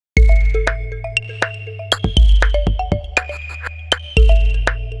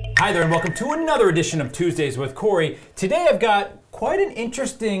Hi there and welcome to another edition of Tuesdays with Corey. Today I've got quite an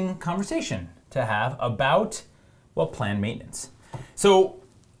interesting conversation to have about, well, planned maintenance. So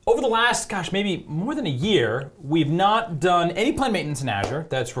over the last, gosh, maybe more than a year, we've not done any planned maintenance in Azure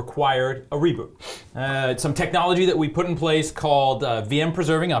that's required a reboot. It's some technology that we put in place called VM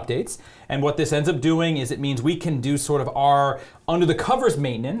preserving updates. And what this ends up doing is it means we can do sort of our under the covers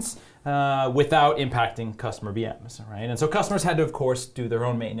maintenance without impacting customer VMs, right? And so customers had to, of course, do their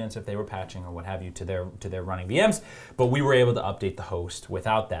own maintenance if they were patching or what have you to their running VMs, but we were able to update the host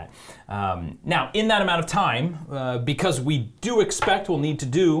without that. Now, in that amount of time, because we do expect we'll need to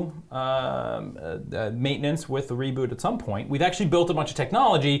do maintenance with the reboot at some point, we've actually built a bunch of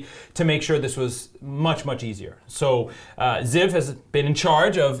technology to make sure this was much, much easier. So Ziv has been in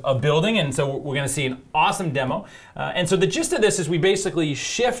charge of building, and so we're going to see an awesome demo. And so the gist of this is we basically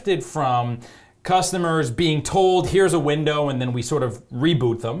shifted from customers being told, here's a window, and then we sort of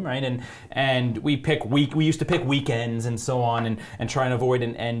reboot them, right? And we used to pick weekends and so on, and try and avoid.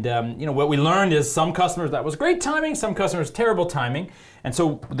 And you know, what we learned is some customers that was great timing, some customers terrible timing. And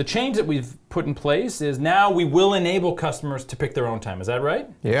so the change that we've put in place is now we will enable customers to pick their own time. Is that right?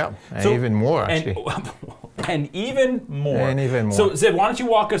 Yeah, so, even more actually. And even more. And even more. So Ziv, why don't you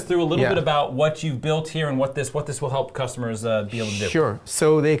walk us through a little bit about what you've built here and what this will help customers be able to do? Sure.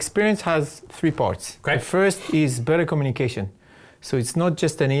 So the experience has three parts. Okay. The first is better communication. So it's not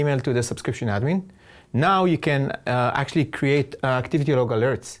just an email to the subscription admin. Now you can actually create activity log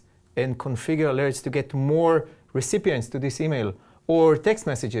alerts and configure alerts to get more recipients to this email or text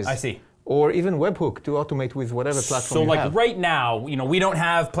messages. I see. Or even webhook to automate with whatever platform you have. So like right now, you know, we don't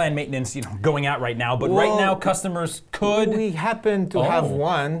have planned maintenance, you know, going out right now, but right now customers could. We happen to have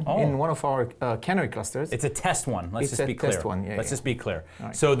one in one of our canary clusters. It's a test one. Let's just be clear. Test one. Yeah, Let's just be clear.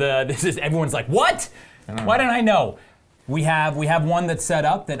 Right. So everyone's like, what? Why didn't I know? We have one that's set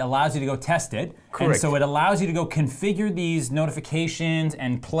up that allows you to go test it. Correct. And so it allows you to go configure these notifications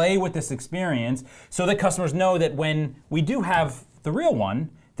and play with this experience so that customers know that when we do have the real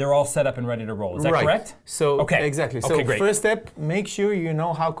one, they're all set up and ready to roll. Is that correct? So exactly. So great. First step, make sure you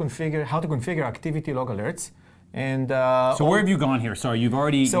know how to configure activity log alerts. And so where have you gone here? Sorry, you've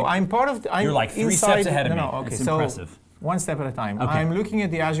already. So I'm part of. You're like three steps ahead of me. Okay, it's impressive. One step at a time. Okay. I'm looking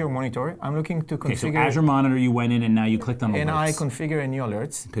at the Azure monitor. I'm looking to configure. Okay, so Azure Monitor, you went in and now you clicked on alerts. And I configure a new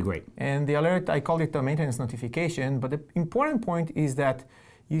alerts. Okay, great. And the alert, I called it a maintenance notification. But the important point is that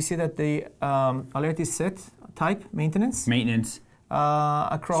you see that the alert is set type maintenance. Maintenance.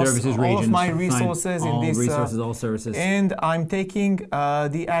 Across services, all regions, of my resources in this. Resources, all services. And I'm taking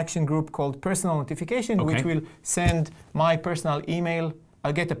the action group called personal notification, which will send my personal email.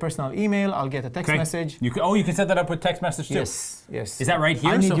 I'll get a personal email. I'll get a text message. You can set that up with text message too. Yes, yes. Is that right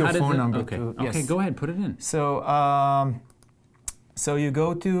here? I need your phone number. Okay, go ahead, put it in. So, so you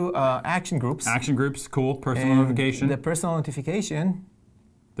go to action groups. Action groups, cool. Personal notification. The personal notification.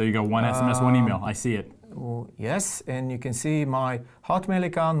 There you go. One SMS, one email. I see it. Yes, and you can see my Hotmail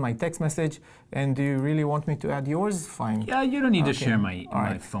account, my text message. And do you really want me to add yours? Fine. Yeah, you don't need to share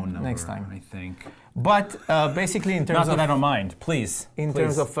my phone number. Next time, I think. But basically, in terms not that I don't mind, please. In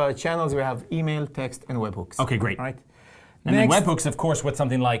terms of channels, we have email, text, and webhooks. Okay, great. Right. And then webhooks, of course, with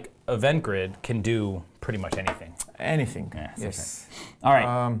something like Event Grid, can do pretty much anything. Anything. Yeah, yes. Okay. All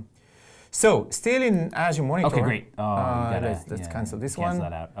right. So still in Azure Monitor. Okay, great. Let's cancel this one. Cancel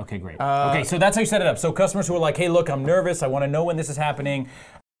that out. Okay, great. Okay, so that's how you set it up. So customers who are like, hey, look, I'm nervous. I want to know when this is happening.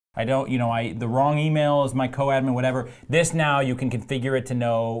 I don't, the wrong email is my co-admin, whatever. This now you can configure it to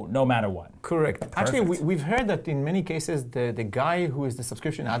know no matter what. Correct. Perfect. Actually, we've heard that in many cases, the guy who is the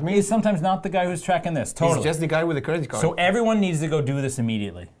subscription admin is sometimes not the guy who's tracking this. Totally. He's just the guy with the credit card. So everyone needs to go do this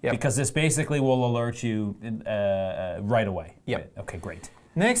immediately. Yep. Because this basically will alert you right away. Yep. Okay, great.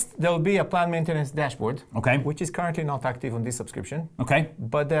 Next, there'll be a planned maintenance dashboard, okay, which is currently not active on this subscription. Okay.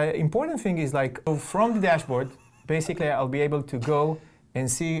 But the important thing is from the dashboard, basically I'll be able to go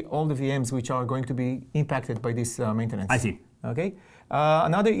and see all the VMs which are going to be impacted by this maintenance. I see. Okay.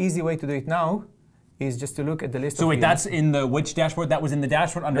 Another easy way to do it now is just to look at the list of So wait, VMs. that's in the which dashboard? That was in the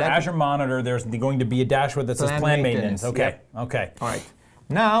dashboard under Azure Monitor. There's going to be a dashboard that says planned maintenance. Okay. Yep. Okay. All right.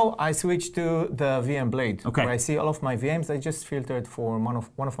 Now I switch to the VM Blade, okay, where I see all of my VMs. I just filtered for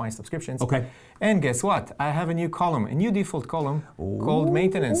one of my subscriptions. Okay. And guess what? I have a new column, a new default column called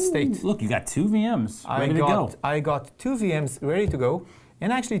maintenance state. Look, you got 2 VMs ready to go. I got 2 VMs ready to go,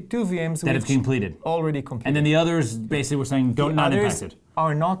 and actually 2 VMs that have completed. Already completed. And then the others basically were saying not impacted.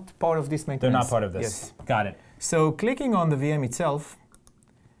 Are not part of this maintenance. They're not part of this. Yes. Got it. So clicking on the VM itself,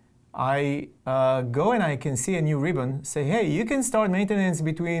 I go and I can see a new ribbon, say, hey, you can start maintenance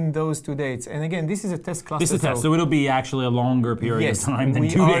between those 2 dates. And again, this is a test cluster. This is a test, so it'll be actually a longer period of time than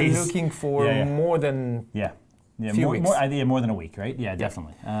 2 days. We are looking for more than few weeks. More than a week, right? Yeah,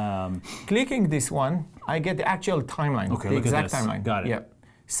 definitely. Clicking this one, I get the actual timeline, the exact timeline. Got it. Yeah.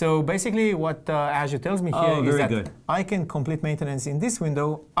 So basically what Azure tells me here is that I can complete maintenance in this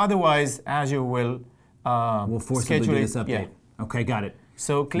window, otherwise Azure will forcibly do this update. Yeah. Okay, got it.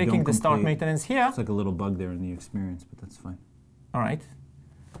 So clicking the start maintenance here. It's like a little bug there in the experience, but that's fine. All right.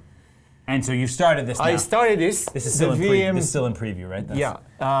 And so you started this now. I started this. This is still, this is still in preview, right?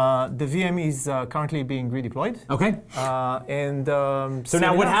 The VM is currently being redeployed. Okay. So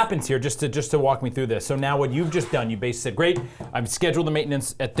now what happens here, just to walk me through this. So now what you've just done, you basically said, great, I've scheduled the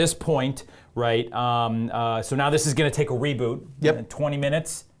maintenance at this point, right? So now this is going to take a reboot. Yep. 20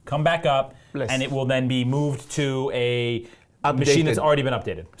 minutes, come back up, and it will then be moved to a machine that's already been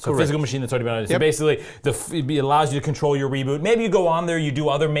updated. So physical machine that's already been updated. So basically, it allows you to control your reboot. Maybe you go on there, you do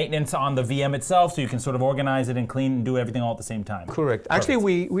other maintenance on the VM itself, so you can sort of organize it and clean and do everything all at the same time. Correct. Actually,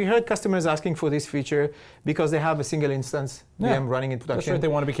 we heard customers asking for this feature because they have a single instance VM running in production. That's right, they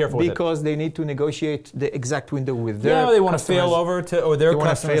want to be careful with it. Because they need to negotiate the exact window with their they want to fail over to, or their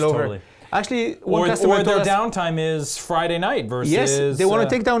customers totally. Actually, or their downtime is Friday night versus. Yes, they want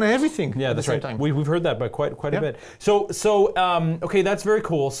to take down everything. Yeah, that's right. We've heard that by quite a bit. So okay, that's very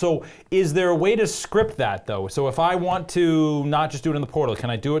cool. So is there a way to script that though? So if I want to not just do it in the portal, can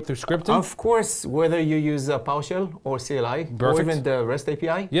I do it through scripting? Of course, whether you use PowerShell or CLI or even the REST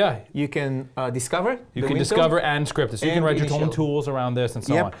API, you can discover. You can discover and script it. So you can write your own tools around this and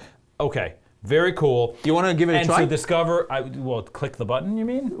so on. Okay. Very cool. You want to give it a try? And so discover, well, click the button, you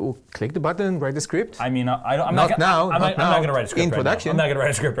mean? We'll click the button, write the script. I mean, I'm not going to write a script in production. I'm not going to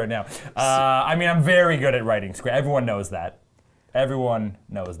write a script right now. I mean, I'm very good at writing script. Everyone knows that. Everyone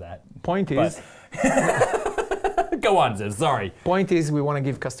knows that. Point is... Go on, Ziv, sorry. Point is, we want to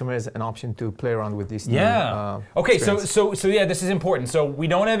give customers an option to play around with this new okay, so yeah, this is important. So we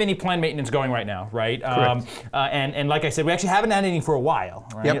don't have any planned maintenance going right now, right? Correct. And like I said, we actually haven't had anything for a while,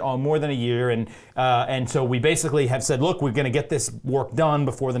 right? More than a year, and so we basically have said, look, we're going to get this work done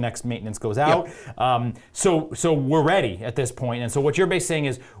before the next maintenance goes out. So we're ready at this point, and so what you're basically saying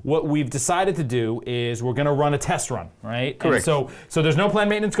is, what we've decided to do is we're going to run a test run, right? Correct. And so there's no planned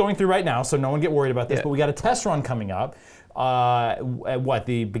maintenance going through right now, so no one get worried about this, but we got a test run coming up. At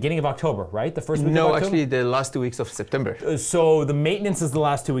the beginning of October, right? The first week of October? No, actually the last 2 weeks of September. So the maintenance is the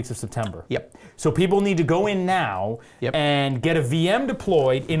last 2 weeks of September. Yep. So people need to go in now and get a VM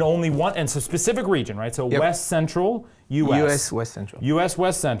deployed in only one, and so specific region, right? So West Central, US. West Central. US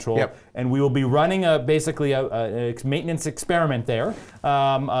West Central, and we will be running basically a maintenance experiment there.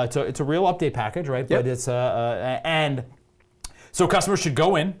 It's a real update package, right? But it's and so customers should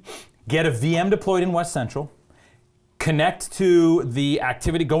go in, get a VM deployed in West Central, connect to the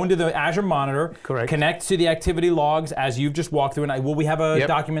activity, go into the Azure monitor, connect to the activity logs as you've just walked through. And will we have a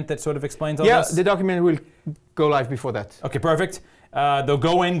document that sort of explains all this? Yeah, the document will go live before that. Okay, perfect. They'll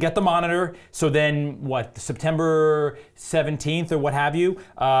go in, get the monitor. So then, what, September 17th or what have you?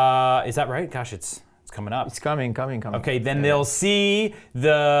 Is that right? Gosh, it's coming up. It's coming. Okay, then they'll see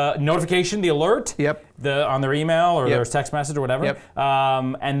the notification, the alert, on their email or their text message or whatever,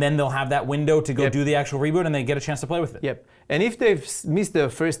 and then they'll have that window to go do the actual reboot, and they get a chance to play with it. And if they've missed the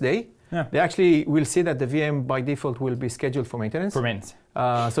first day, they actually will see that the VM by default will be scheduled for maintenance.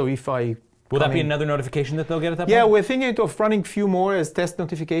 So if I Will that be another notification that they'll get at that point? Yeah, we're thinking of running a few more as test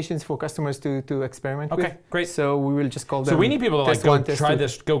notifications for customers to experiment with. Okay, great. So we will just call them. So we need people to go try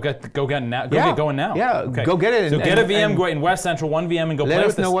this, go get now, get going now. Yeah, go get it. So get a VM in West Central, one VM, and go play with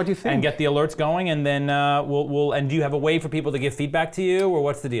this. Let us know what you think. And get the alerts going, and then we'll. And do you have a way for people to give feedback to you, or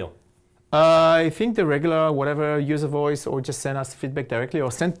what's the deal? I think the regular, whatever, user voice, or just send us feedback directly,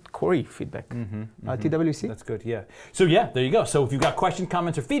 or send Corey feedback. TWC. That's good, yeah. So yeah, there you go. So if you've got questions,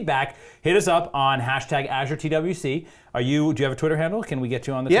 comments, or feedback, hit us up on hashtag AzureTWC. Do you have a Twitter handle? Can we get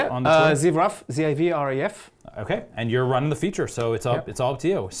you on the on the Twitter? Zivraf, Z-I-V-R-A-F. Okay, and you're running the feature, so it's all up to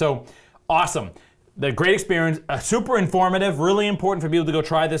you. So awesome. The great experience, super informative, really important for people to go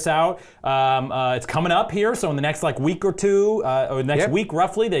try this out. It's coming up here, so in the next week or two, or next week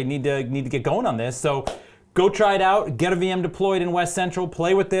roughly, they need to get going on this. So go try it out. Get a VM deployed in West Central.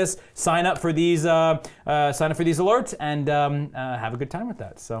 Play with this. Sign up for these alerts, and have a good time with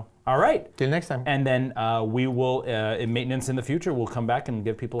that. So all right. Till next time. And then we will in maintenance in the future. We'll come back and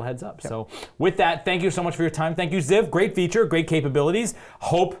give people a heads up. So with that, thank you so much for your time. Thank you, Ziv. Great feature, great capabilities.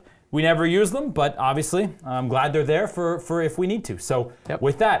 Hope we never use them, but obviously, I'm glad they're there for if we need to. So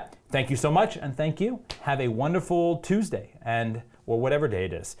with that, thank you so much, and thank you. Have a wonderful Tuesday, and or whatever day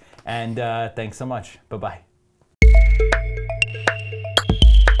it is. And thanks so much. Bye-bye.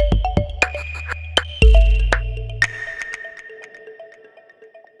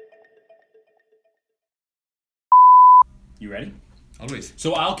 You ready? Always.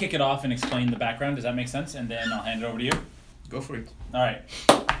 So I'll kick it off and explain the background. Does that make sense? And then I'll hand it over to you. Go for it. All right.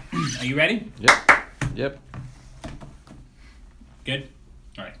 Are you ready? Yep. Yep. Good?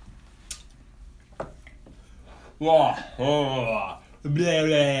 All right. Whoa. Oh. Blah,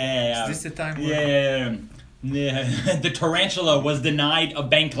 blah. Is this the time? Yeah. The tarantula was denied a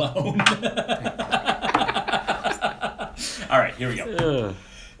bank loan. All right, here we go.